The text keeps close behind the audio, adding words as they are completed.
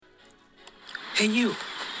Hey, you.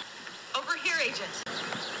 Over here, Agent.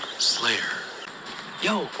 Slayer.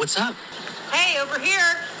 Yo, what's up? Hey, over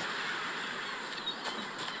here.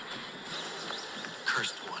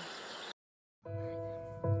 Cursed one.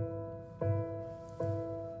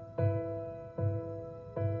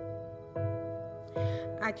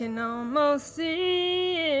 I can almost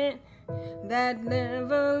see it, that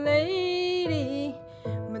little lady.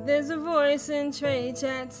 But there's a voice in trade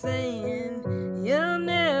chat saying, you'll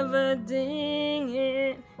never ding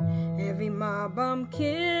it. Every mob I'm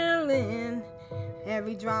killing,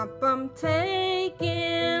 every drop I'm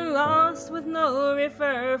taking, lost with no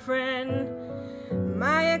refer friend.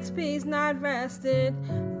 My XP's not rested,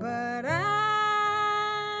 but I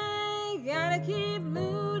gotta keep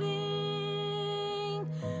looting.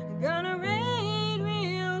 Gonna raid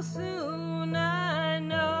real soon, I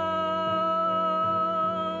know.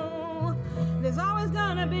 There's always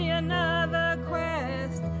gonna be another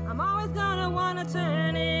quest. I'm always gonna wanna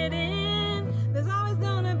turn it in. There's always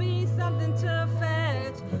gonna be something to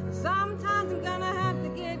fetch. Sometimes I'm gonna have to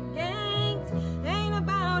get ganked. Ain't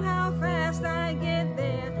about how fast I get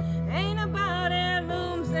there. Ain't about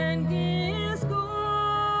heirlooms and gear score.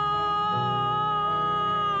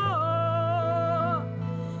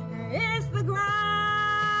 It's the grind.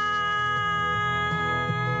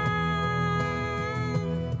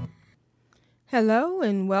 Hello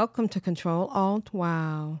and welcome to Ctrl Alt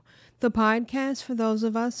WoW, the podcast for those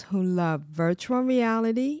of us who love virtual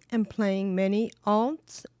reality and playing many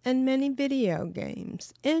alts and many video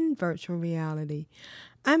games in virtual reality.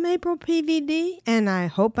 I'm April PVD, and I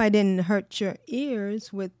hope I didn't hurt your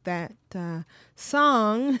ears with that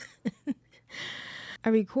song. I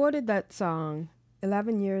recorded that song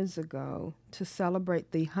 11 years ago to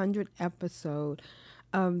celebrate the 100th episode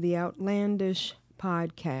of the Outlandish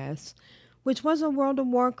podcast, which was a World of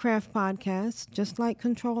Warcraft podcast, just like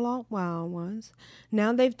Ctrl Alt WoW was.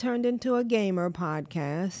 Now they've turned into a gamer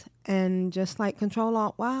podcast, and just like Ctrl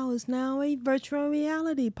Alt WoW is now a virtual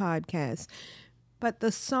reality podcast. But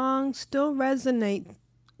the song still resonates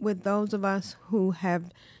with those of us who have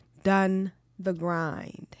done the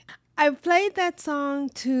grind. I played that song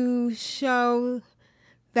to show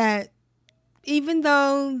that even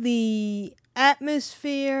though the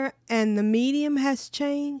atmosphere and the medium has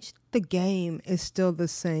changed, the game is still the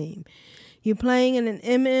same. You're playing in an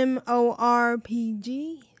MMORPG,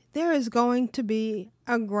 there is going to be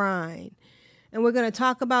a grind. And we're going to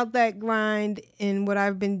talk about that grind in what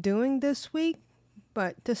I've been doing this week.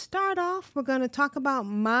 But to start off, we're going to talk about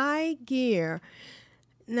my gear.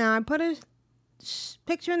 Now, I put a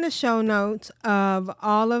picture in the show notes of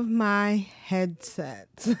all of my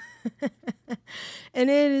headsets. And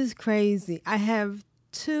it is crazy. I have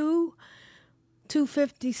two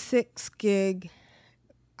 256 gig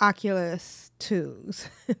Oculus 2s.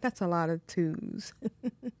 That's a lot of 2s.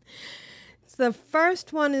 The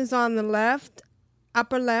first one is on the left,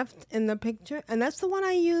 upper left in the picture, and that's the one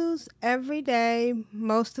I use every day,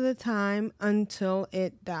 most of the time, until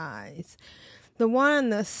it dies. The one on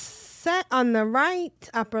the set on the right,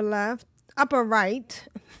 upper right,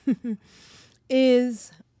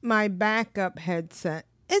 is my backup headset.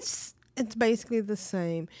 It's basically the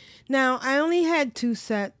same. Now, I only had two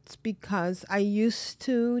sets because I used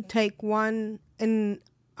to take one to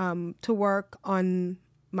work on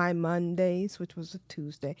my Mondays, which was a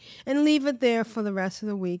Tuesday, and leave it there for the rest of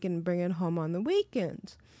the week and bring it home on the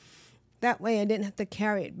weekends. That way I didn't have to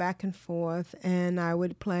carry it back and forth, and I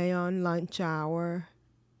would play on lunch hour,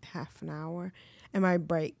 half an hour, and my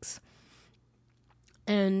breaks.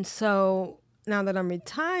 And so now that I'm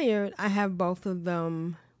retired, I have both of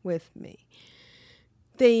them with me.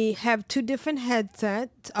 They have two different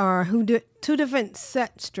headsets, or two different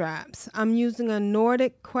set straps. I'm using a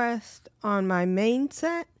Nordic Quest on my main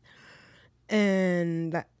set,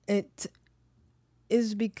 and it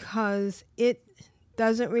is because it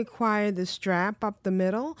doesn't require the strap up the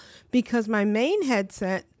middle, because my main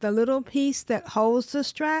headset, the little piece that holds the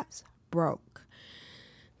straps, broke.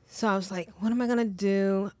 So I was like, what am I going to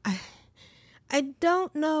do? I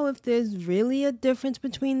don't know if there's really a difference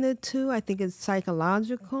between the two. I think it's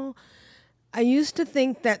psychological. I used to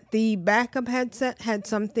think that the backup headset had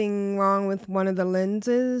something wrong with one of the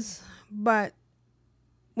lenses, but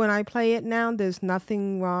when I play it now, there's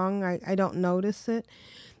nothing wrong. I don't notice it.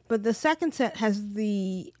 But the second set has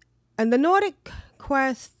the Nordic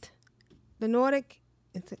Quest, is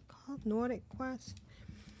it called Nordic Quest?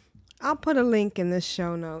 I'll put a link in the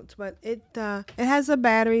show notes, but it has a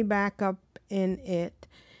battery backup in it,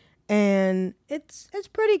 and it's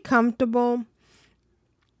pretty comfortable.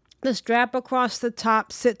 The strap across the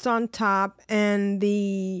top sits on top, and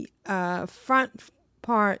the front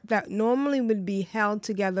part that normally would be held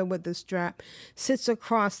together with the strap sits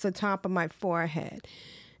across the top of my forehead.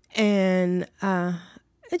 And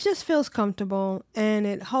it just feels comfortable, and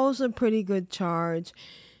it holds a pretty good charge.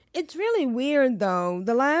 It's really weird, though.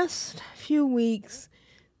 The last few weeks,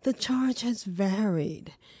 the charge has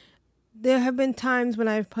varied. There have been times when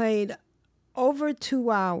I've played over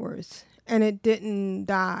 2 hours and it didn't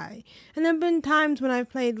die. And there have been times when I've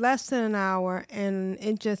played less than an hour and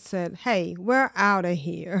it just said, hey, we're out of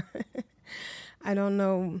here. I don't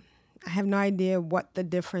know. I have no idea what the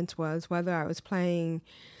difference was, whether I was playing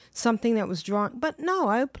something that was drawn. But no,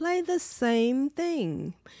 I play the same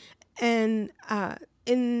thing. And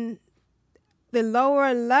in the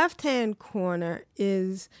lower left-hand corner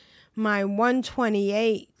is my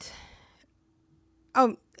 128.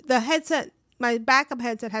 Oh, the headset, my backup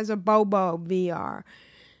headset has a Bobo VR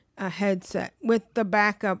headset with the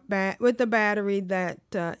backup with the battery that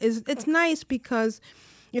it's nice because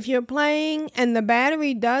if you're playing and the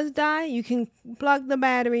battery does die, you can plug the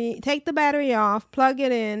battery, take the battery off, plug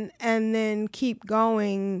it in, and then keep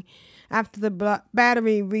going after the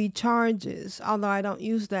battery recharges, although I don't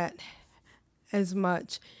use that as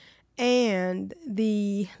much. And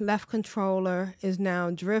the left controller is now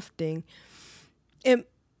drifting.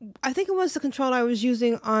 I think it was the controller I was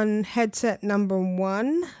using on headset number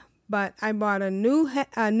 1, but I bought a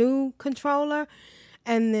new controller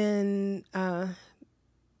and then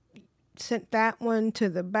sent that one to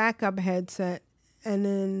the backup headset. And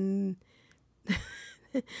then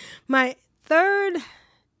my third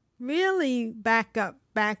really backup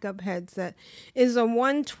headset is a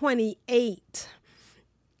 128.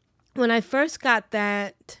 When I first got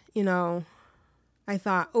that, I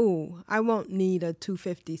thought, oh, I won't need a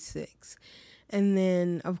 256. And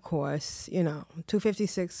then, of course,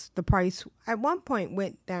 256, the price at one point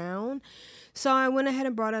went down. So I went ahead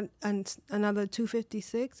and brought another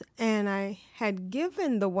 256. And I had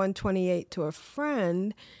given the 128 to a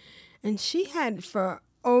friend. And she had it for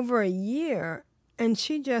over a year. And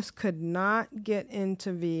she just could not get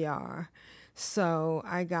into VR. So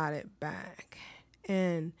I got it back.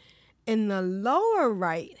 And in the lower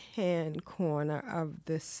right-hand corner of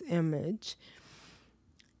this image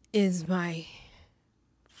is my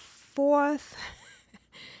fourth,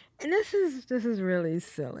 and this is really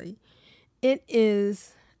silly. It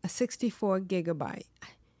is a 64 gigabyte.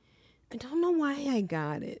 I don't know why I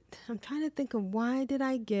got it. I'm trying to think of why did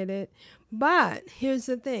I get it. But here's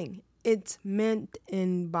the thing. It's mint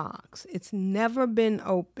in box. It's never been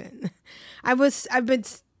open. I was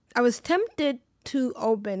tempted to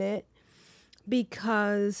open it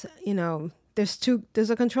because, there's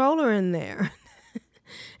a controller in there.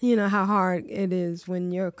 You know how hard it is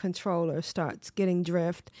when your controller starts getting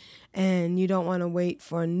drift and you don't want to wait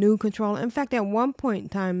for a new controller. In fact, at one point in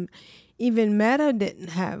time, even Meta didn't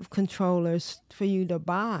have controllers for you to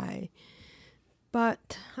buy.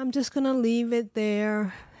 But I'm just going to leave it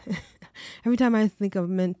there. Every time I think of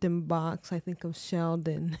mint in box, I think of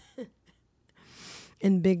Sheldon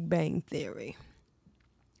in Big Bang Theory.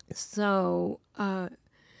 So, the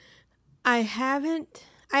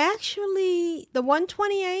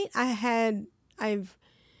 128, I've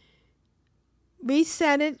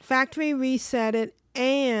reset it, factory reset it,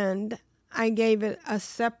 and I gave it a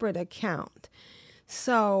separate account.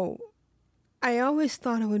 So I always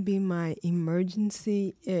thought it would be my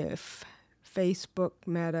emergency if Facebook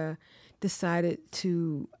Meta decided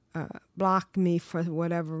to block me for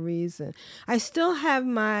whatever reason. I still have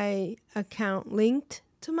my account linked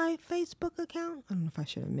to my Facebook account. I don't know if I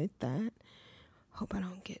should admit that. Hope I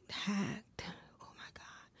don't get hacked. Oh my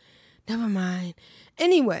God. Never mind.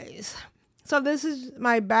 Anyways, so this is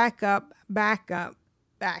my backup.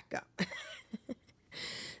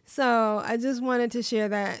 So I just wanted to share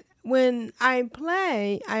that. When I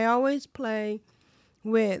play, I always play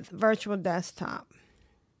with virtual desktop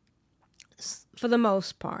for the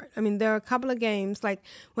most part. I mean, there are a couple of games, like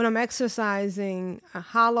when I'm exercising, a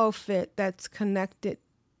Hollow Fit that's connected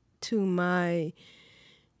to my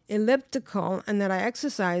elliptical and that I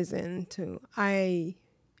exercise into, I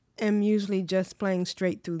am usually just playing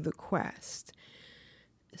straight through the Quest.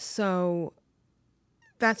 So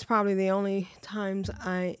that's probably the only times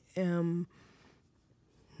I am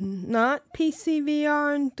not PC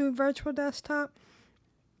VR and through virtual desktop.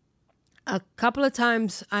 A couple of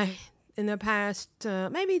times in the past,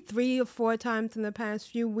 maybe 3 or 4 times in the past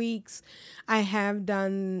few weeks, I have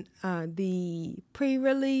done the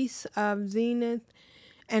pre-release of Zenith,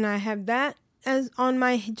 and I have that as on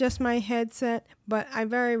my headset, but I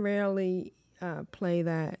very rarely play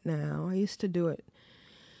that now. I used to do it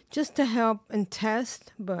just to help and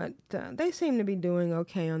test, but they seem to be doing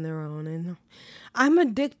okay on their own. And I'm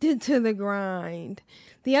addicted to the grind.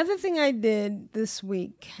 The other thing I did this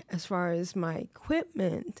week, as far as my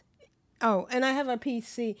equipment, oh, and I have a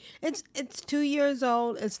PC. It's 2 years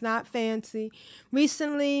old. It's not fancy.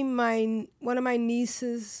 Recently, one of my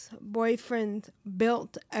niece's boyfriend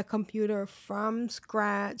built a computer from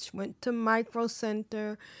scratch. Went to Micro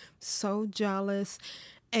Center. So jealous,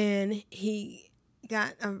 and he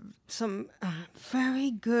got some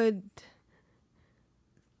very good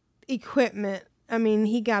equipment. I mean,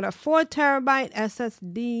 he got a 4 terabyte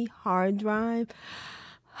SSD hard drive.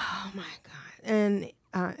 Oh my God! And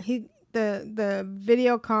the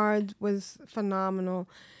video card was phenomenal.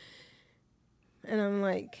 And I'm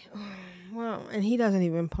like, oh, wow. And he doesn't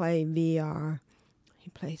even play VR. He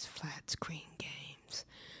plays flat screen games.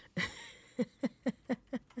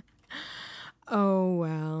 Oh,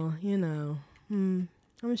 well, I'm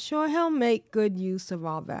sure he'll make good use of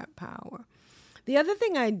all that power. The other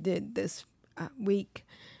thing I did this week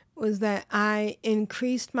was that I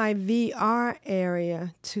increased my VR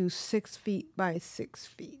area to 6 feet by 6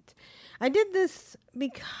 feet. I did this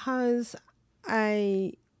because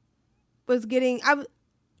I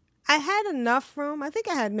had enough room. I think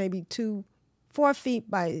I had maybe 4 feet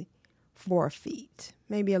by 4 feet,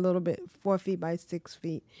 maybe a little bit, 4 feet by 6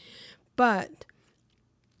 feet. But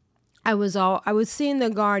I was seeing the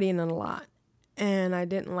Guardian a lot, and I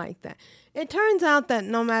didn't like that. It turns out that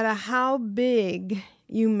no matter how big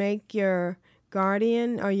you make your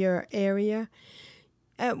Guardian or your area,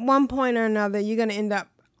 at one point or another, you're going to end up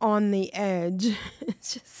on the edge.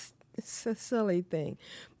 It's a silly thing.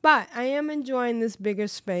 But I am enjoying this bigger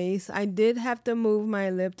space. I did have to move my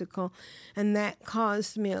elliptical, and that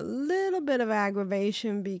caused me a little bit of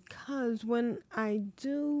aggravation because when I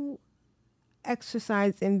do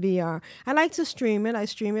exercise in VR, I like to stream it. I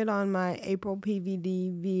stream it on my April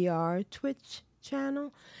PVD VR Twitch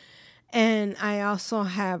channel. And I also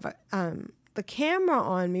have the camera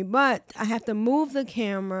on me, but I have to move the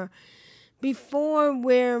camera. Before,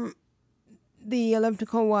 where the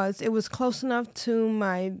elliptical was, it was close enough to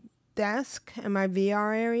my desk and my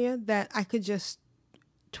VR area that I could just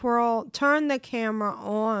turn the camera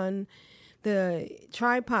on the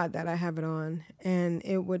tripod that I have it on, and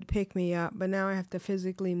it would pick me up. But now I have to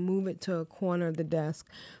physically move it to a corner of the desk.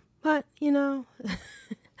 But,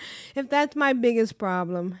 if that's my biggest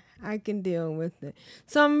problem, I can deal with it.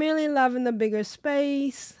 So I'm really loving the bigger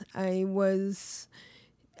space. I was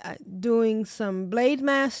doing some Blade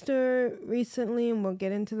Master recently, and we'll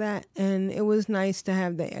get into that. And it was nice to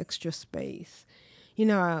have the extra space.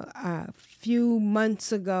 A few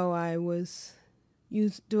months ago, I was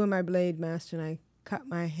doing my Blade Master, and I cut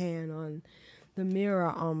my hand on the mirror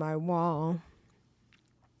on my wall.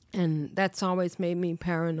 And that's always made me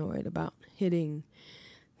paranoid about hitting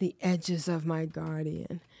the edges of my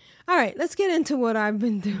Guardian. All right, let's get into what I've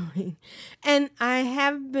been doing. And I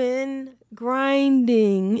have been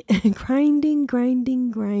grinding. grinding.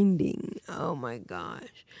 Oh my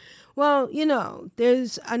gosh. Well,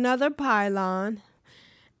 there's another pylon,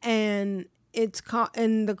 and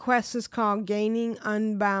the quest is called Gaining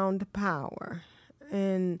Unbound Power.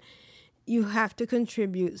 And you have to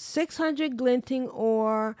contribute 600 glinting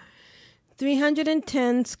ore,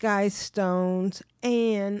 310 sky stones,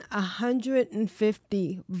 and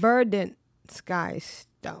 150 verdant sky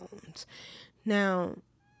stones. Now,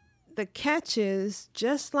 the catch is,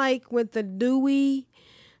 just like with the dewy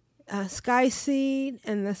sky seed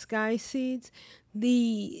and the sky seeds,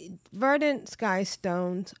 the verdant sky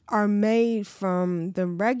stones are made from the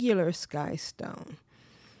regular sky stone.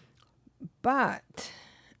 But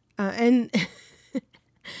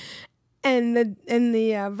and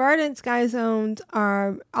the verdant sky stones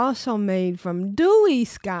are also made from dewy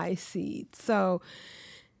sky seeds. So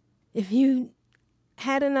if you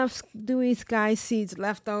had enough dewy sky seeds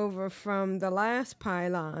left over from the last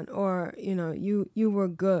pylon, or you were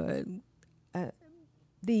good.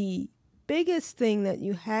 The biggest thing that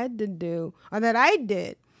you had to do, or that I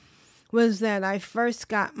did, was that I first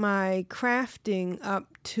got my crafting up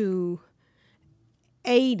to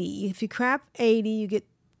 80. If you craft 80, you get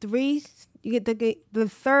the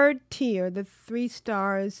third tier, the 3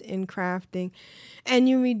 stars in crafting, and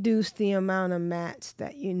you reduce the amount of mats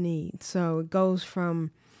that you need. So it goes from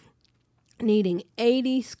needing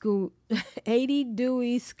 80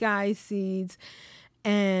 dewy sky seeds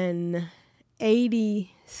and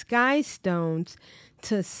 80 sky stones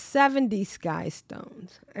to 70 sky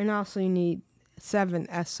stones. And also you need 7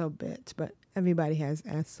 ESO bits, but everybody has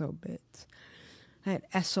ESO bits. I had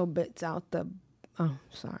ESO bits out the... Oh,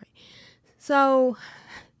 sorry. So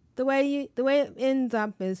the way it ends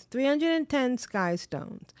up is 310 sky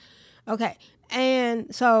stones. Okay,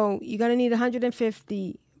 and so you're gonna need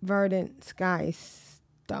 150 verdant sky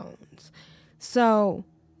stones. So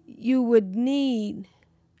you would need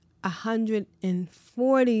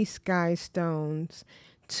 140 sky stones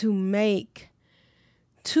to make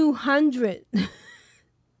 200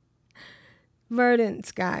 verdant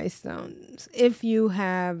sky stones if you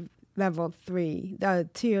have level 3, the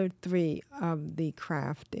tier 3 of the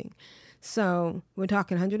crafting. So we're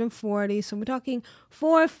talking 140. So we're talking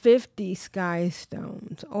 450 sky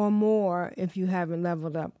stones or more if you haven't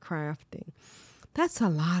leveled up crafting. That's a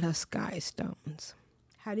lot of sky stones.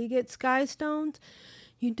 How do you get sky stones?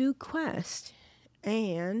 You do quests.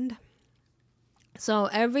 And so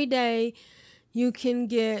every day you can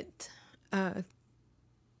get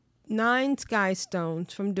 9 sky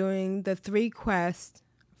stones from doing the 3 quests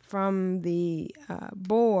from the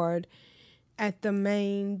board at the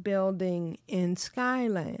main building in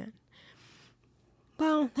Skyland.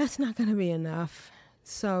 Well, that's not going to be enough.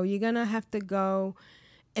 So you're going to have to go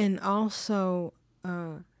and also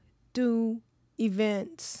do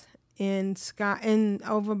events in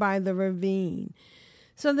over by the ravine.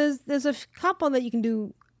 So there's a couple that you can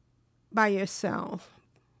do by yourself.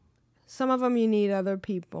 Some of them you need other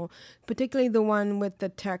people, particularly the one with the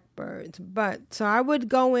tech birds. But so I would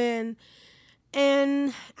go in,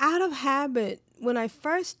 and out of habit, when I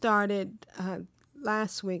first started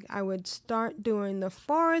last week, I would start doing the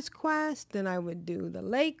forest quest, then I would do the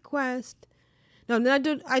lake quest. No,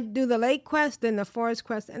 then I'd do the lake quest, then the forest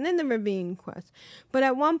quest, and then the ravine quest. But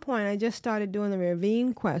at one point, I just started doing the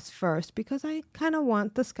ravine quest first because I kind of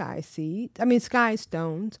want the sky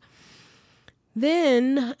stones.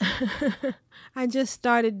 Then I just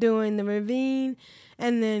started doing the ravine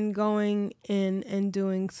and then going in and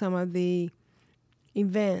doing some of the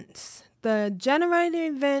events. The generator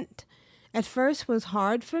event at first was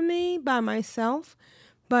hard for me by myself,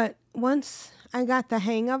 but once I got the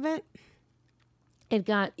hang of it, it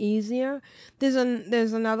got easier. There's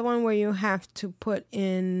another one where you have to put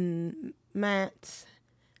in mats.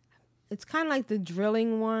 It's kind of like the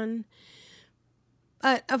drilling one.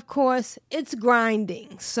 But, of course, it's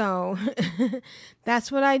grinding. So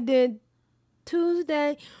that's what I did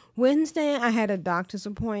Tuesday. Wednesday, I had a doctor's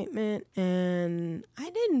appointment, and I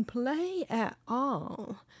didn't play at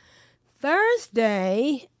all.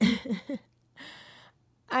 Thursday,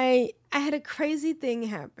 I had a crazy thing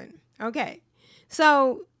happen. Okay,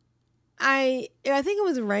 so I think it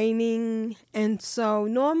was raining, and so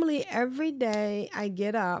normally every day I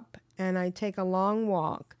get up and I take a long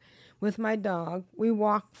walk with my dog. We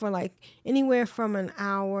walk for like anywhere from an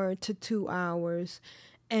hour to 2 hours,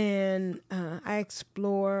 and I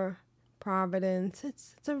explore Providence.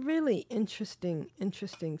 It's a really interesting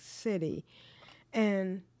city.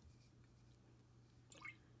 And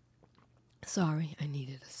sorry, I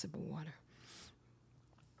needed a sip of water.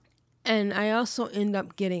 And I also end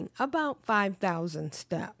up getting about 5,000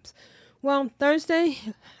 steps. Well, Thursday,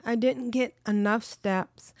 I didn't get enough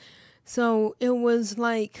steps. So it was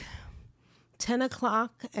like 10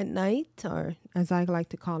 o'clock at night, or as I like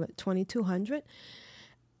to call it, 2200.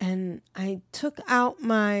 And I took out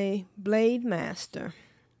my Blade Master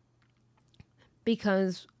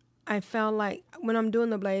because I felt like when I'm doing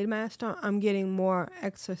the Blade Master, I'm getting more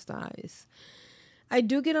exercise. I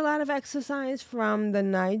do get a lot of exercise from the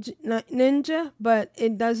Ninja, but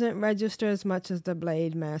it doesn't register as much as the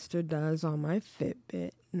Blade Master does on my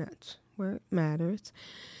Fitbit, and that's where it matters.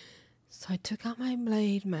 So I took out my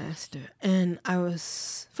Blade Master, and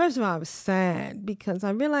first of all, I was sad because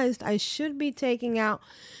I realized I should be taking out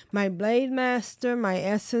my Blade Master, my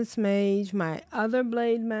Essence Mage, my other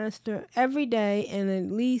Blade Master every day and at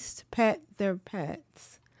least pet their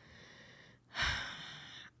pets.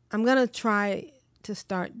 I'm going to try to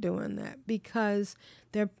start doing that because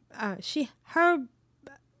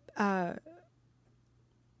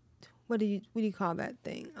what do you call that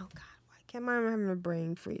thing? Oh God, why can't I having a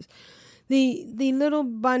brain freeze? The little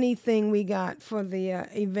bunny thing we got for the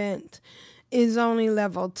event is only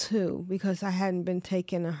level 2 because I hadn't been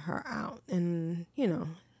taking her out, and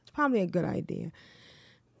it's probably a good idea.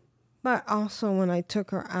 But also when I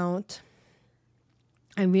took her out,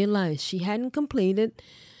 I realized she hadn't completed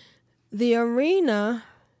the arena,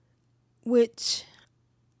 which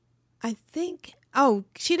I think,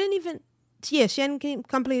 she hadn't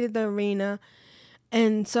completed the arena.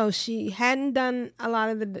 And so she hadn't done a lot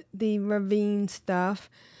of the ravine stuff.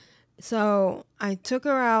 So I took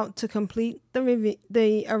her out to complete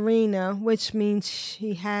the arena, which means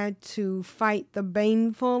she had to fight the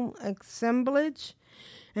baneful assemblage.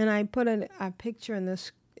 And I put a picture in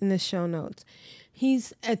in the show notes.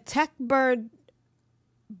 He's a tech bird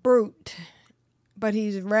brute, but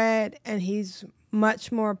he's red and he's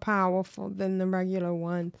much more powerful than the regular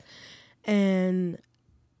one. And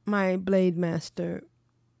my Blade Master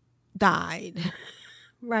died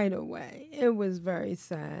right away. It was very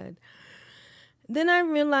sad. Then I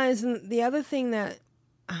realized the other thing that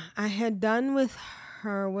I had done with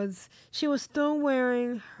her was she was still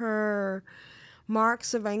wearing her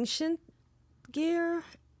Marks of Ancient gear.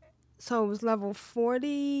 So it was level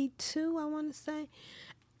 42, I want to say.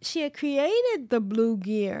 She had created the blue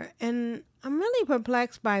gear, and I'm really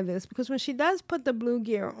perplexed by this because when she does put the blue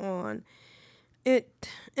gear on,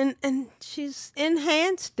 and she's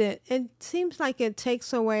enhanced it. It seems like it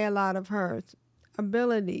takes away a lot of her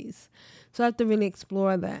abilities, so I have to really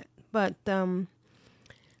explore that. But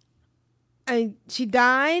she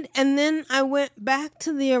died, and then I went back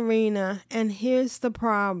to the arena, and here's the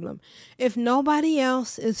problem: if nobody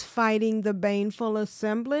else is fighting the baneful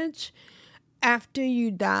assemblage after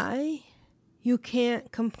you die, you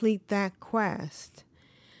can't complete that quest.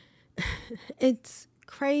 It's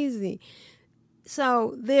crazy.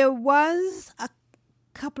 So there was a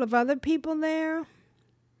couple of other people there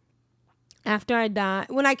after I died.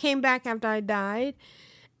 When I came back after I died,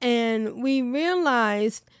 and we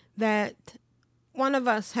realized that one of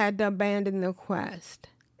us had to abandon the quest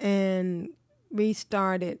and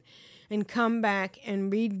restart it and come back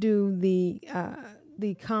and redo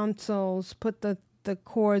the consoles, put the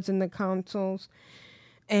cords in the consoles,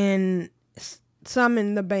 and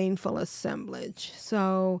summon the baneful assemblage.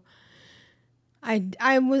 So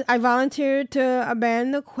I volunteered to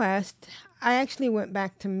abandon the quest. I actually went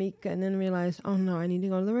back to Mika and then realized, oh no, I need to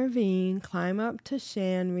go to the ravine, climb up to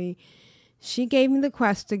Shanri. She gave me the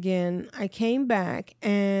quest again. I came back,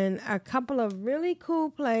 and a couple of really cool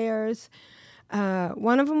players.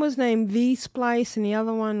 One of them was named V Splice, and the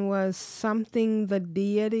other one was something the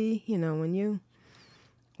deity. You know,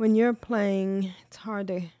 when you're playing, it's hard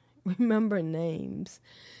to remember names.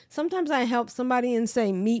 Sometimes I help somebody and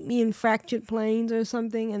say, meet me in Fractured Plains or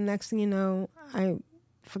something, and next thing you know, I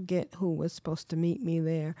forget who was supposed to meet me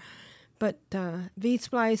there. But V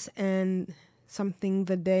Splice and something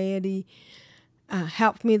the deity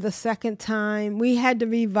helped me the second time. We had to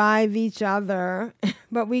revive each other,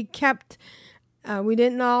 but we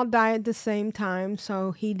didn't all die at the same time,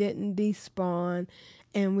 so he didn't despawn,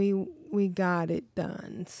 and we got it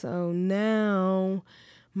done. So now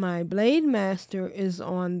my Blade Master is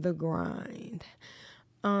on the grind.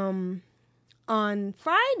 On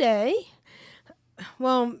Friday,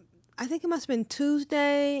 well, I think it must have been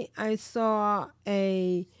Tuesday, I saw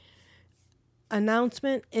a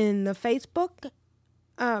announcement in the Facebook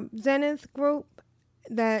Zenith group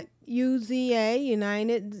that UZA,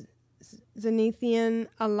 United Zenithian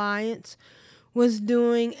Alliance, was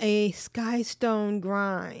doing a Skystone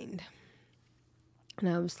grind. And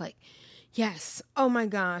I was like, yes, oh my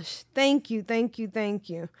gosh, thank you.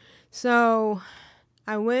 So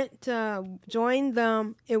I went to join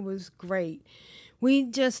them. It was great. We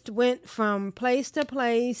just went from place to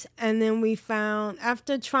place, and then we found,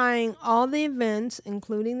 after trying all the events,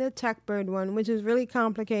 including the Tech Bird one, which is really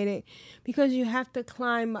complicated because you have to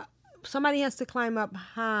climb up. Somebody has to climb up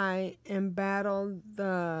high and battle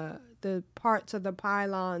the parts of the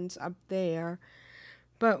pylons up there.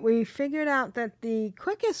 But we figured out that the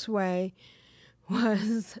quickest way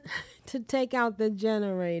was to take out the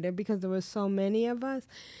generator because there were so many of us.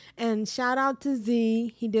 And shout out to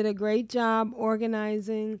Z. He did a great job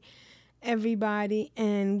organizing everybody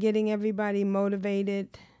and getting everybody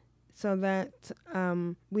motivated so that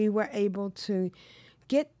we were able to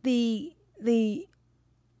get the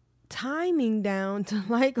timing down to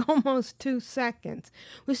like almost 2 seconds.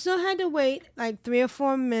 We still had to wait like 3 or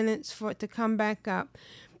 4 minutes for it to come back up,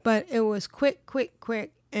 but it was quick.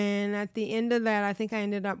 And at the end of that, I think I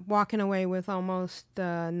ended up walking away with almost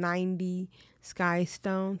 90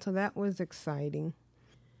 Skystone, so that was exciting.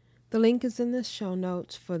 The link is in the show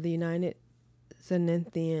notes for the United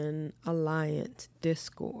Zenithian Alliance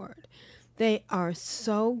Discord. They are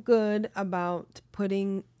so good about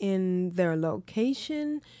putting in their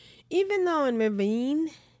location, even though in Ravine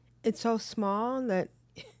it's so small that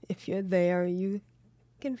if you're there, you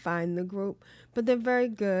can find the group. But they're very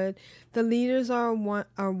good. The leaders are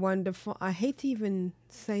wonderful. I hate to even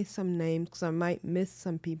say some names because I might miss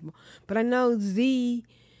some people. But I know Z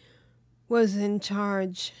was in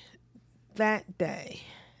charge that day.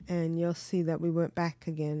 And you'll see that we went back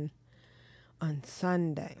again on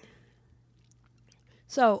Sunday.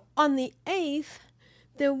 So on the 8th,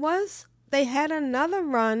 they had another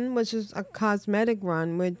run, which is a cosmetic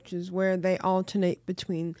run, which is where they alternate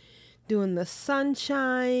between doing the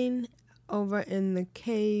Sunshine over in the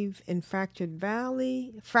cave in Fractured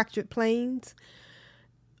Plains,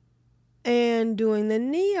 and doing the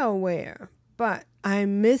NeoWare. But I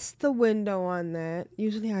missed the window on that.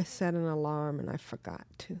 Usually I set an alarm and I forgot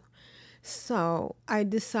to. So I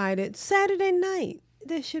decided Saturday night,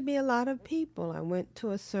 there should be a lot of people. I went to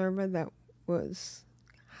a server that was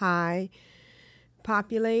high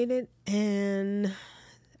populated, and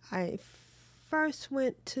I first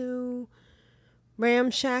went to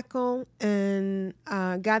Ramshackle and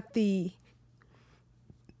got the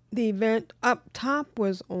event up top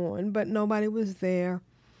was on, but nobody was there.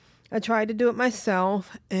 I tried to do it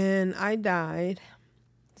myself and I died.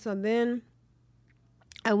 So then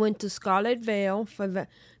I went to Scarlet Vale for the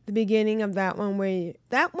beginning of that one,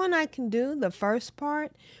 that one I can do, the first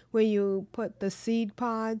part where you put the seed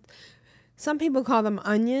pods. Some people call them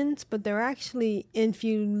onions, but they're actually, if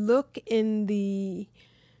you look in the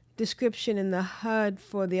description in the HUD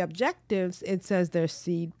for the objectives, it says they're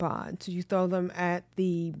seed pods. You throw them at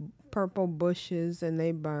the purple bushes and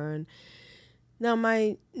they burn. Now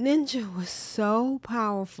my ninja was so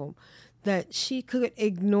powerful that she could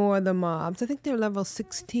ignore the mobs. I think they're level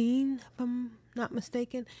 16, if I'm not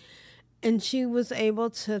mistaken. And she was able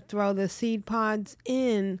to throw the seed pods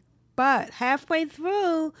in, but halfway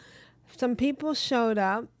through, some people showed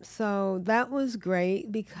up, so that was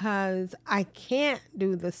great because I can't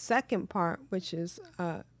do the second part, which is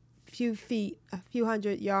a few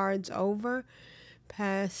hundred yards over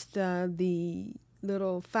past the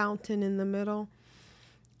little fountain in the middle.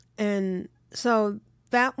 And so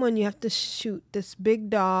that one you have to shoot this big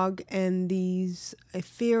dog and these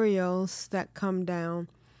ethereals that come down.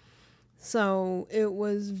 So it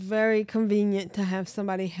was very convenient to have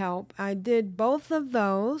somebody help. I did both of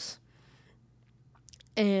those.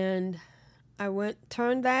 And I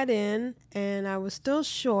turned that in, and I was still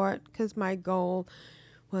short because my goal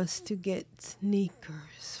was to get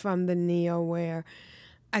sneakers from the NeoWare.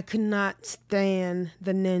 I could not stand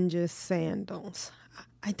the ninja sandals.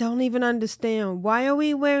 I don't even understand. Why are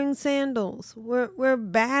we wearing sandals? We're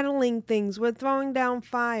battling things. We're throwing down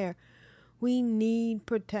fire. We need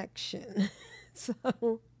protection.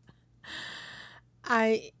 So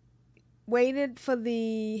I waited for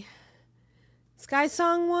the Sky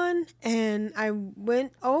Song one, and I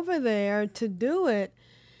went over there to do it,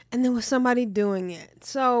 and there was somebody doing it.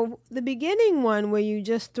 So the beginning one where you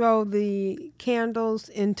just throw the candles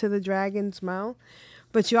into the dragon's mouth,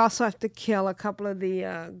 but you also have to kill a couple of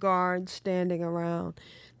the guards standing around.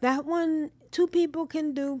 That one, 2 people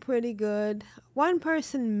can do pretty good. 1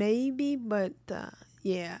 person maybe, but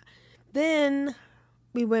yeah. Then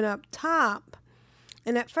we went up top.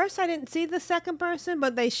 And at first I didn't see the second person,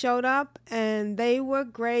 but they showed up and they were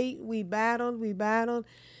great. We battled.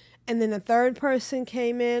 And then the third person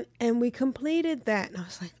came in and we completed that. And I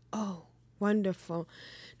was like, oh, wonderful.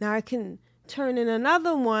 Now I can turn in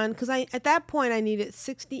another one because at that point I needed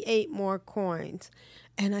 68 more coins.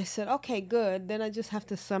 And I said, okay, good. Then I just have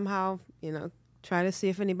to somehow, try to see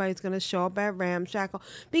if anybody's going to show up at Ramshackle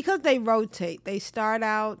because they rotate. They start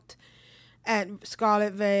out at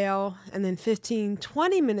Scarlet Vale, and then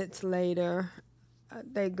 15-20 minutes later,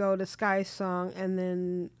 they go to Sky Song, and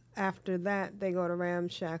then after that, they go to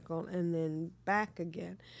Ramshackle, and then back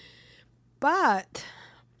again. But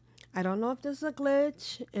I don't know if this is a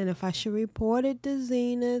glitch, and if I should report it to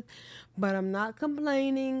Zenith, but I'm not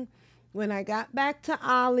complaining. When I got back to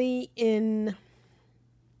Ollie in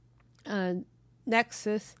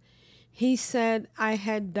Nexus, he said I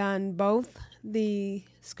had done both the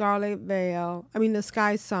the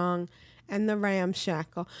Sky Song and the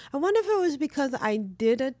Ramshackle. I wonder if it was because I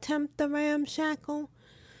did attempt the Ramshackle,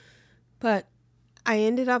 but I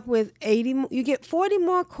ended up with 80. You get 40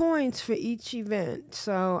 more coins for each event,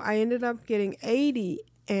 so I ended up getting 80,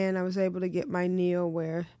 and I was able to get my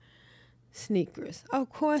NeoWare sneakers.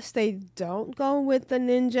 Of course, they don't go with the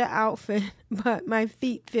ninja outfit, but my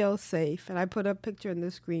feet feel safe, and I put a picture in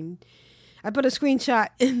the screen. I put a screenshot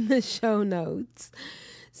in the show notes.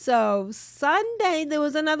 So Sunday, there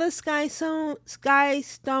was another Sky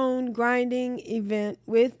Stone grinding event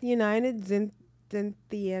with United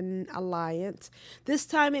Zynthian Alliance. This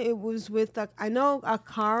time it was with, I know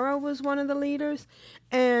Akara was one of the leaders,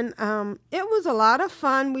 and it was a lot of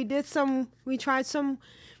fun. We tried some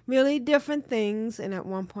really different things, and at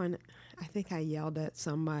one point, I think I yelled at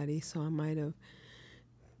somebody, so I might have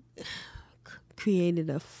created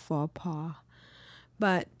a faux pas.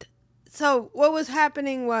 But so what was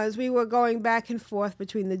happening was we were going back and forth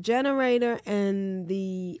between the generator and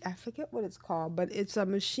I forget what it's called, but it's a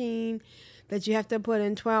machine that you have to put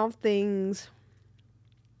in 12 things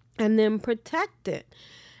and then protect it.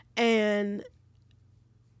 And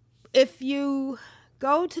if you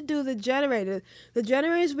go to do the generators,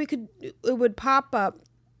 it would pop up.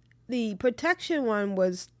 The protection one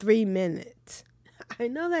was 3 minutes. I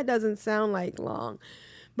know that doesn't sound like long,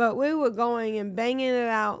 but we were going and banging it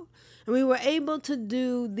out, and we were able to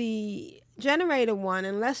do the generator one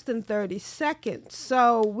in less than 30 seconds.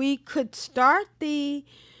 So we could start the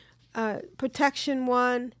protection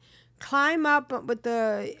one, climb up with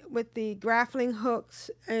the grappling hooks,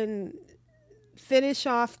 and finish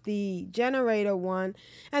off the generator one,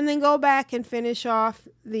 and then go back and finish off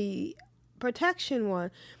the protection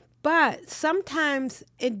one. But sometimes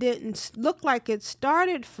it didn't look like it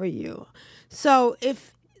started for you. So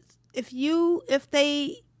if the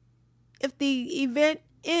event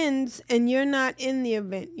ends and you're not in the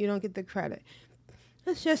event, you don't get the credit.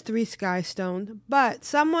 It's just 3 sky stones. But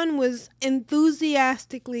someone was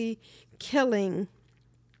enthusiastically killing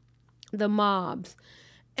the mobs.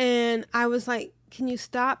 And I was like, can you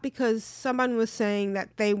stop? Because someone was saying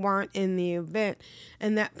that they weren't in the event.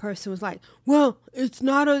 And that person was like, well, it's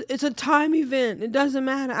a time event. It doesn't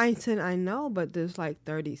matter. I said, I know, but there's like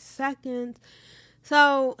 30 seconds.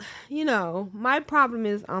 So, my problem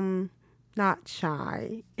is I'm not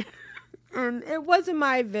shy. And it wasn't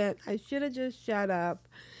my event. I should have just shut up.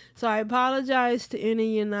 So I apologize to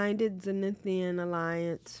any United Zenithian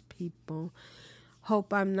Alliance people.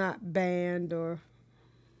 Hope I'm not banned or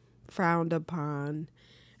frowned upon,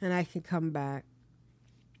 and I can come back.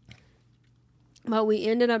 But we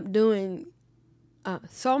ended up doing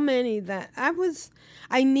so many that I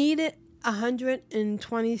needed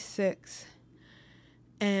 126,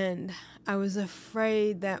 and I was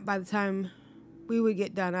afraid that by the time we would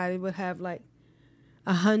get done, I would have like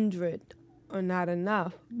 100 or not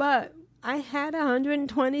enough. But I had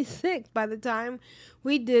 126 by the time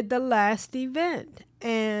we did the last event,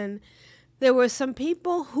 and there were some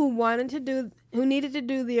people who needed to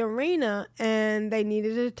do the arena, and they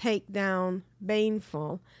needed to take down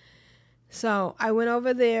Baneful. So I went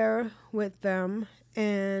over there with them,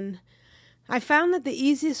 and I found that the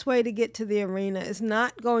easiest way to get to the arena is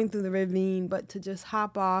not going through the ravine, but to just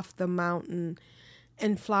hop off the mountain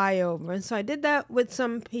and fly over. And so I did that with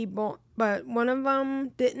some people, but one of them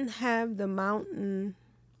didn't have the mountain.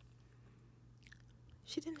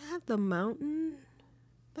 She didn't have the mountain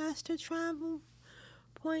faster travel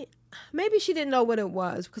point. Maybe she didn't know what it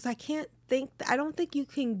was, because I don't think you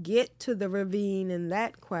can get to the ravine in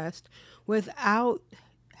that quest without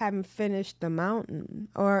having finished the mountain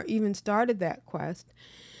or even started that quest.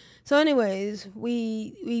 So anyways,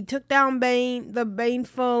 we took down the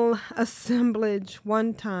Baneful assemblage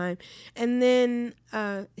one time, and then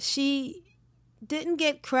she didn't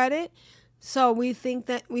get credit, so we thought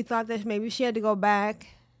that maybe she had to go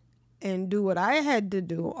back and do what I had to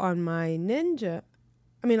do on my on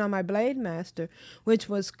my Blade Master, which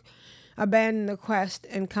was abandon the quest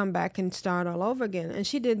and come back and start all over again. And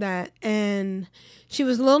she did that, and she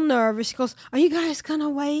was a little nervous. She goes, "Are you guys gonna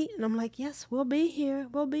wait?" And I'm like, "Yes, we'll be here.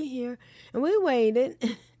 And we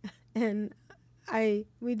waited, and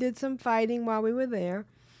we did some fighting while we were there,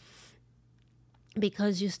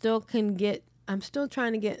 because you still can get. I'm still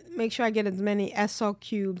trying to make sure I get as many SO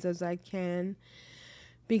cubes as I can,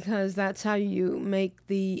 because that's how you make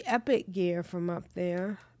the epic gear from up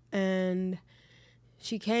there. And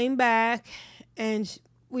she came back, and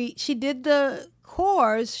she did the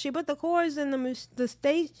cores. She put the cores in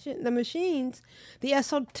the machines, the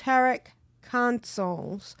esoteric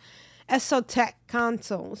consoles,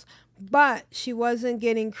 but she wasn't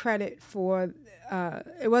getting credit for.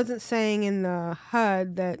 It wasn't saying in the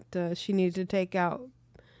HUD that she needed to take out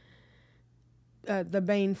the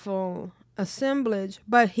Baneful assemblage,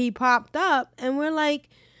 but he popped up, and we're like,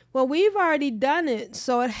 well, we've already done it,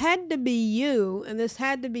 so it had to be you, and this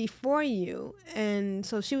had to be for you. And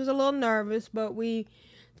so she was a little nervous, but we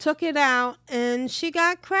took it out, and she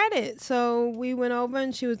got credit. So we went over,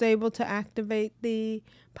 and she was able to activate the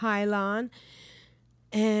pylon,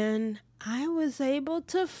 and I was able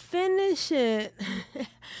to finish it.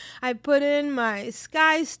 I put in my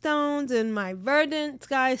sky stones and my verdant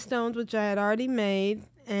sky stones, which I had already made,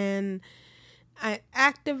 and I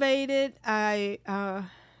activated. I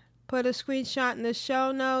put a screenshot in the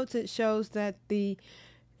show notes. It shows that the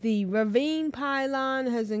ravine pylon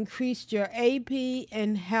has increased your AP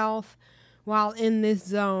and health while in this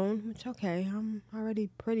zone. Which, okay, I'm already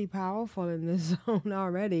pretty powerful in this zone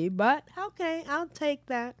already, but okay, I'll take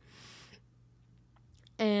that.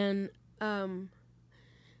 And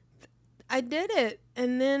I did it,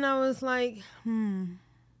 and then I was like,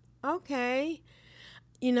 okay.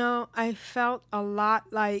 I felt a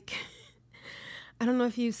lot like, I don't know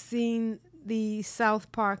if you've seen the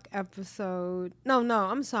South Park episode. No,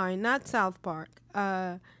 I'm sorry, not South Park.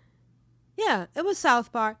 Yeah, it was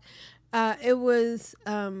South Park. It was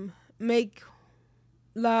Make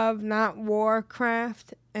Love, Not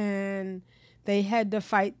Warcraft, and they had to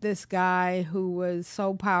fight this guy who was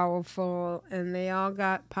so powerful, and they all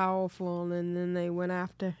got powerful, and then they went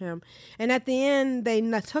after him. And at the end, they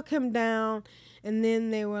took him down, and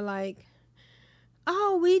then they were like,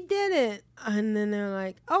 oh, we did it. And then they're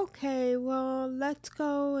like, okay, well, let's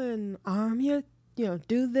go and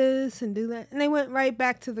do this and do that. And they went right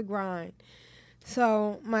back to the grind.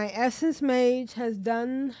 So my Essence Mage has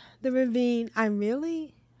done the ravine. I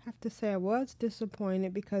really have to say I was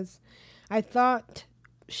disappointed because I thought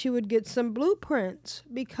she would get some blueprints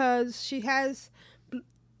because she has,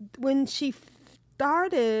 when she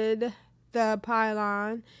started the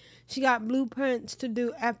pylon, she got blueprints to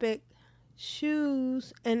do epic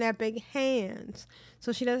shoes and epic hands.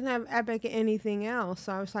 So she doesn't have epic anything else.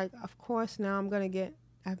 So I was like, of course, now I'm going to get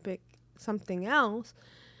epic something else.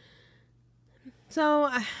 So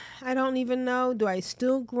I don't even know. Do I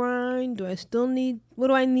still grind? What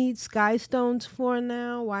do I need sky stones for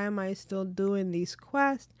now? Why am I still doing these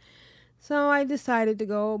quests? So I decided to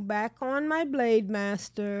go back on my Blade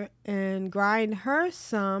Master and grind her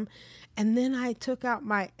some. And then I took out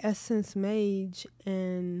my Essence Mage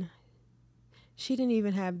and she didn't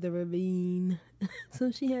even have the ravine.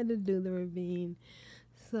 So she had to do the ravine.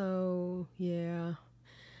 So yeah,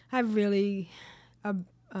 I've really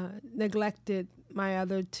neglected my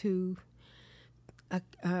other two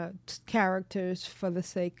characters for the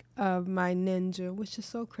sake of my ninja, which is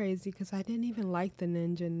so crazy because I didn't even like the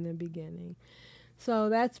ninja in the beginning. So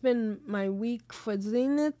that's been my week for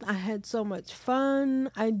Zenith. I had so much fun.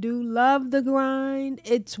 I do love the grind.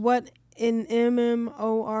 It's what an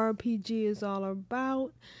MMORPG is all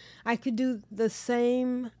about. I could do the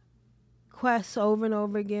same quests over and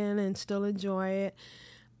over again and still enjoy it.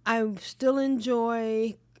 I still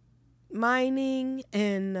enjoy mining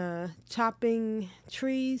and chopping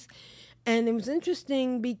trees. And it was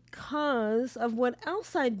interesting because of what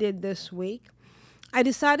else I did this week. I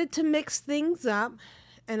decided to mix things up,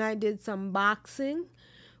 and I did some boxing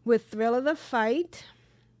with Thrill of the Fight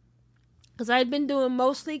because I'd been doing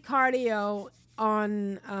mostly cardio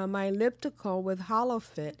on my elliptical with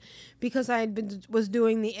HoloFit because was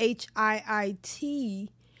doing the HIIT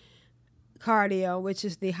cardio, which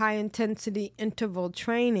is the high intensity interval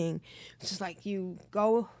training, which is like you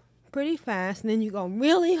go pretty fast and then you go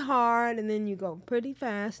really hard and then you go pretty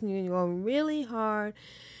fast and then you go really hard,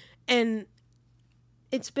 and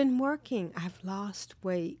it's been working. I've lost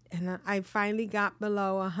weight and I finally got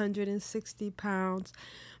below 160 pounds.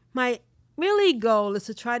 My really goal is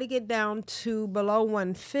to try to get down to below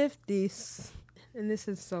 150, and this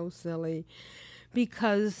is so silly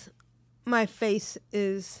because my face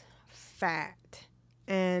is fat,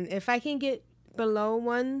 and if I can get below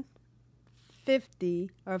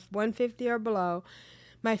 150 or below,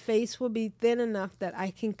 my face will be thin enough that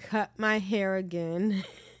I can cut my hair again.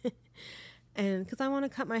 And because I want to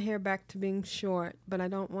cut my hair back to being short, but I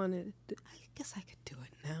don't want it. I guess I could do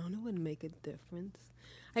it now and it wouldn't make a difference.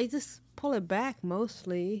 I just pull it back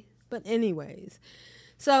mostly. But anyways,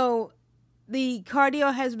 so the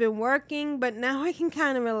cardio has been working, but now I can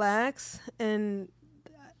kind of relax. And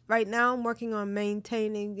right now I'm working on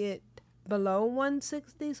maintaining it below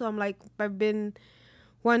 160. So I've been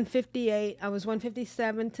 158. I was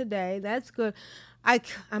 157 today. That's good.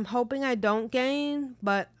 I'm hoping I don't gain,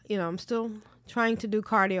 but I'm still trying to do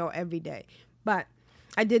cardio every day. But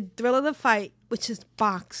I did Thrill of the Fight, which is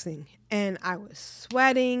boxing, and I was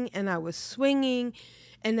sweating and I was swinging,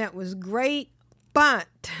 and that was great.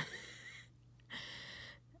 But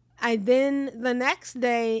the next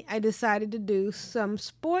day I decided to do some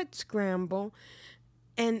Sports Scramble,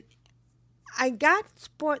 and I got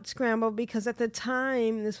Sports Scramble because at the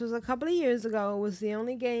time, this was a couple of years ago, it was the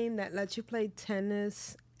only game that lets you play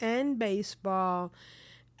tennis and baseball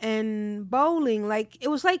and bowling. Like, it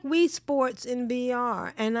was like Wii Sports in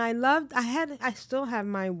VR. And I still have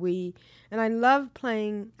my Wii, and I loved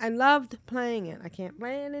playing it. I can't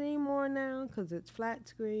play it anymore now because it's flat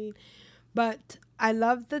screen. But I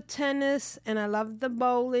love the tennis, and I love the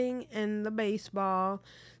bowling and the baseball.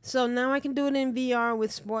 So now I can do it in VR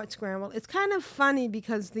with Sports Scramble. It's kind of funny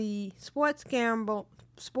because the Sports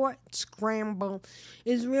Scramble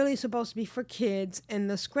is really supposed to be for kids. And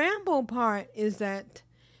the scramble part is that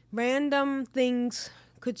random things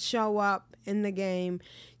could show up in the game.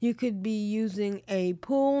 You could be using a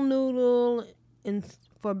pool noodle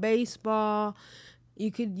for baseball.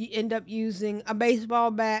 You could end up using a baseball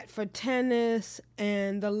bat for tennis,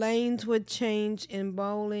 and the lanes would change in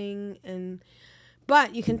bowling.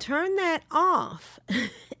 But you can turn that off,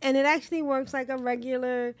 and it actually works like a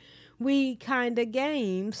regular Wii kind of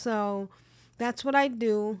game. So that's what I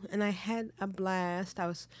do, and I had a blast.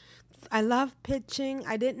 I love pitching.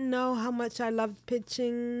 I didn't know how much I loved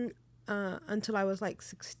pitching until I was like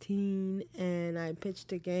 16, and I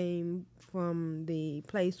pitched a game from the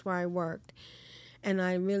place where I worked, and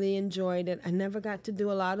I really enjoyed it. I never got to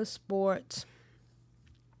do a lot of sports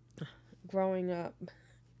growing up.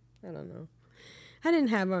 I don't know. I didn't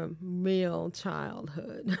have a real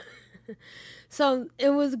childhood. So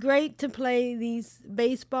it was great to play these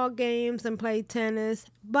baseball games and play tennis.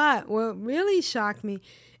 But what really shocked me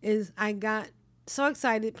is I got so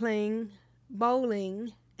excited playing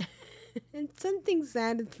bowling. It's something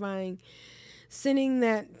satisfying sending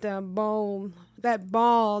that ball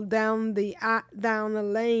down the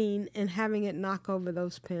lane and having it knock over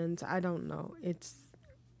those pins. I don't know. It's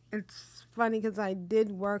funny because I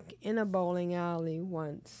did work in a bowling alley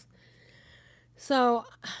once. So,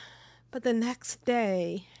 but the next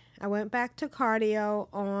day I went back to cardio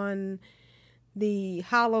on the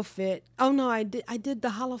HoloFit. Oh no, I did the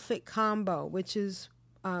HoloFit combo, which is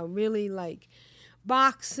really like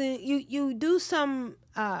boxing. You do some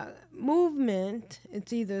movement.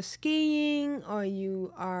 It's either skiing or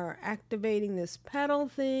you are activating this pedal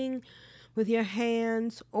thing with your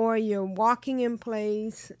hands, or you're walking in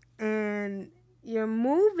place and you're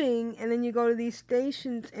moving, and then you go to these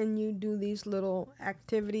stations and you do these little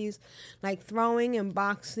activities like throwing and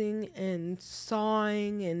boxing and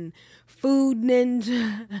sawing and food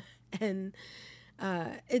ninja and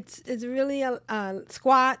it's really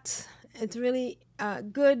squats. It's really a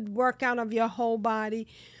good workout of your whole body.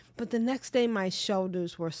 But the next day my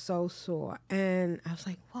shoulders were so sore, and I was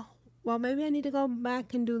like, well, maybe I need to go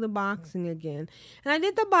back and do the boxing again. And I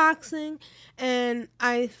did the boxing, and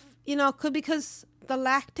because the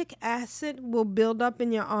lactic acid will build up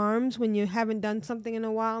in your arms when you haven't done something in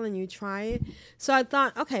a while and you try it. So I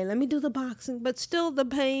thought, okay, let me do the boxing. But still the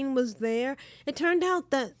pain was there. It turned out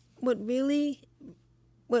that what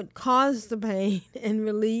caused the pain and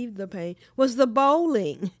relieved the pain was the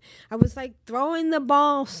bowling. I was like throwing the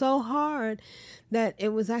ball so hard that it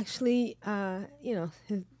was actually,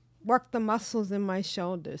 it worked the muscles in my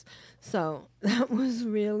shoulders. So that was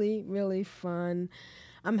really, really fun.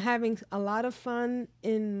 I'm having a lot of fun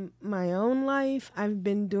in my own life. I've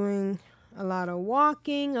been doing a lot of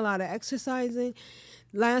walking, a lot of exercising.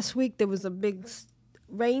 Last week there was a big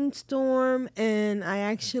rainstorm, and I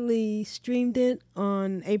actually streamed it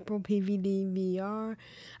on April PVD VR.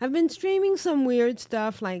 I've been streaming some weird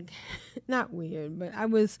stuff, like, not weird, but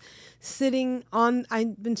I've been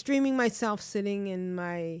streaming myself sitting in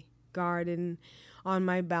my garden on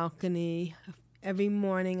my balcony. Every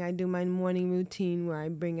morning I do my morning routine where I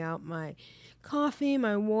bring out my coffee,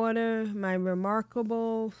 my water, my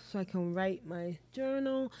Remarkable, so I can write my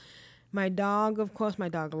journal. My dog, of course, my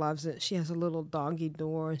dog loves it. She has a little doggy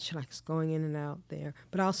door, and she likes going in and out there.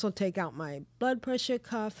 But I also take out my blood pressure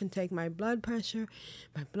cuff and take my blood pressure.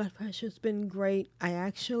 My blood pressure's been great. I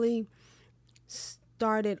actually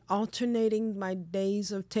started alternating my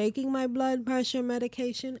days of taking my blood pressure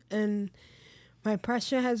medication, and my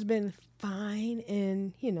pressure has been fine.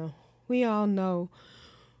 And, we all know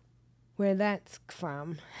where that's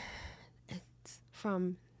from. It's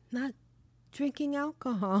from not drinking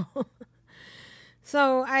alcohol.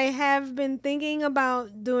 So I have been thinking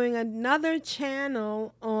about doing another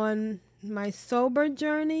channel on my sober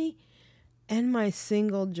journey and my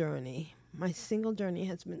single journey. My single journey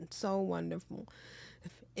has been so wonderful.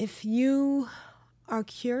 If you are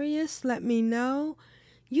curious, let me know.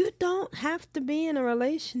 You don't have to be in a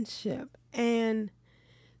relationship. And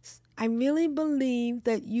I really believe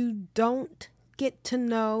that you don't get to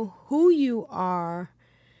know who you are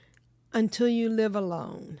until you live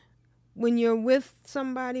alone. When you're with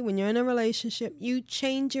somebody, when you're in a relationship, you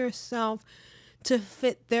change yourself to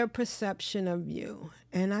fit their perception of you.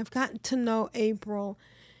 And I've gotten to know April,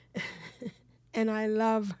 and I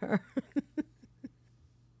love her.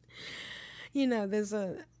 There's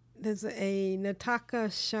a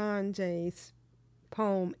Nataka Shanje's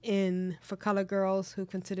poem in For Color Girls Who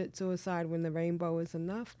Considered Suicide When the Rainbow Is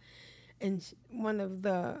Enough. And one of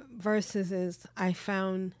the verses is, I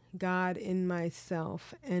found God in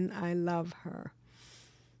myself, and I love her.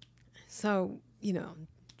 So,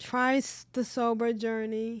 try the sober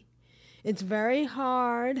journey. It's very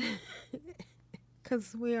hard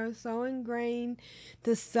because we are so ingrained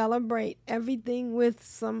to celebrate everything with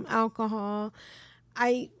some alcohol.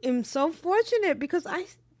 I am so fortunate because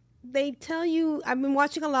they tell you, I've been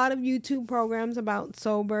watching a lot of YouTube programs about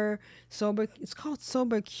sober, it's called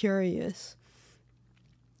Sober Curious.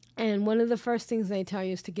 And one of the first things they tell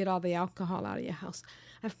you is to get all the alcohol out of your house.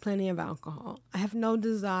 I have plenty of alcohol. I have no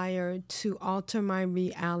desire to alter my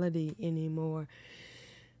reality anymore.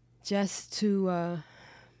 Just to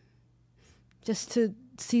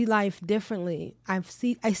see life differently. I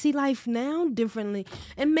see life now differently.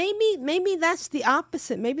 And maybe that's the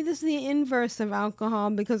opposite. Maybe this is the inverse of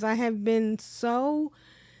alcohol, because I have been so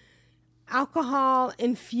alcohol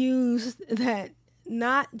infused that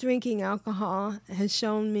not drinking alcohol has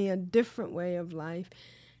shown me a different way of life,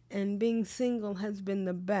 and being single has been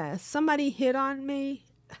the best. Somebody hit on me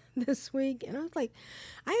this week, and I was like,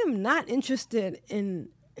 I am not interested in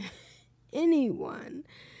anyone.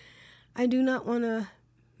 I do not want to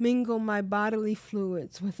mingle my bodily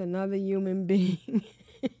fluids with another human being.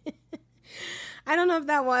 I don't know if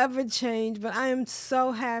that will ever change, but I am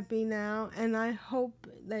so happy now, and I hope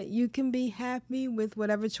that you can be happy with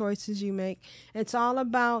whatever choices you make. It's all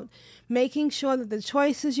about making sure that the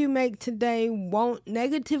choices you make today won't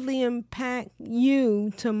negatively impact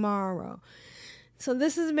you tomorrow. So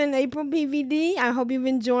this has been April PVD. I hope you've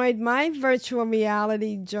enjoyed my virtual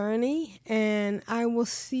reality journey, and I will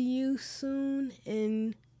see you soon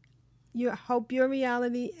in hope your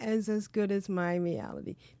reality is as good as my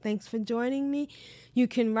reality. Thanks for joining me. You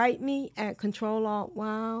can write me at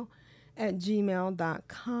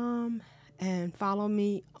controlaltwow@gmail.com and follow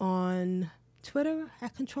me on Twitter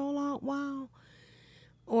at controlaltwow,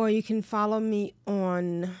 or you can follow me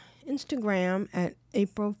on Instagram at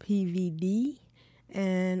AprilPVD,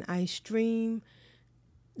 and I stream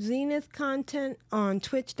Zenith content on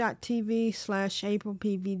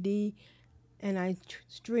twitch.tv/AprilPVD, and I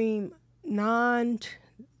stream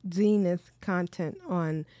non-Zenith content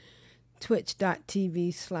on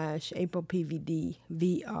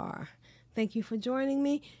twitch.tv/AprilPVDVR. Thank you for joining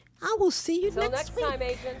me. I will see you next week. Time,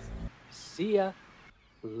 agents. See ya.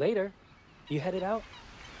 Later. You headed out?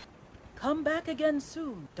 Come back again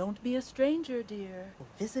soon. Don't be a stranger, dear.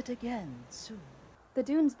 Visit again soon. The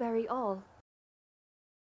Doonesbury All.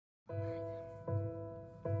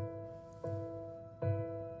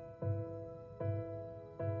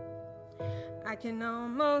 I can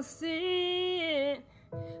almost see it,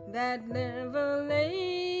 that never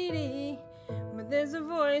lady. But there's a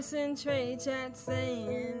voice in trade chat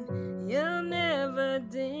saying, you'll never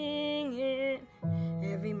ding it.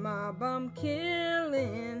 Every mob I'm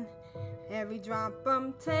killing, every drop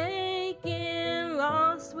I'm taking,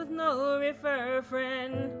 lost with no refer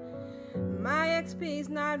friend. My XP's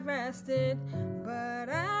not rested, but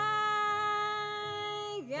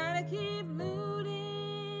I gotta keep looting.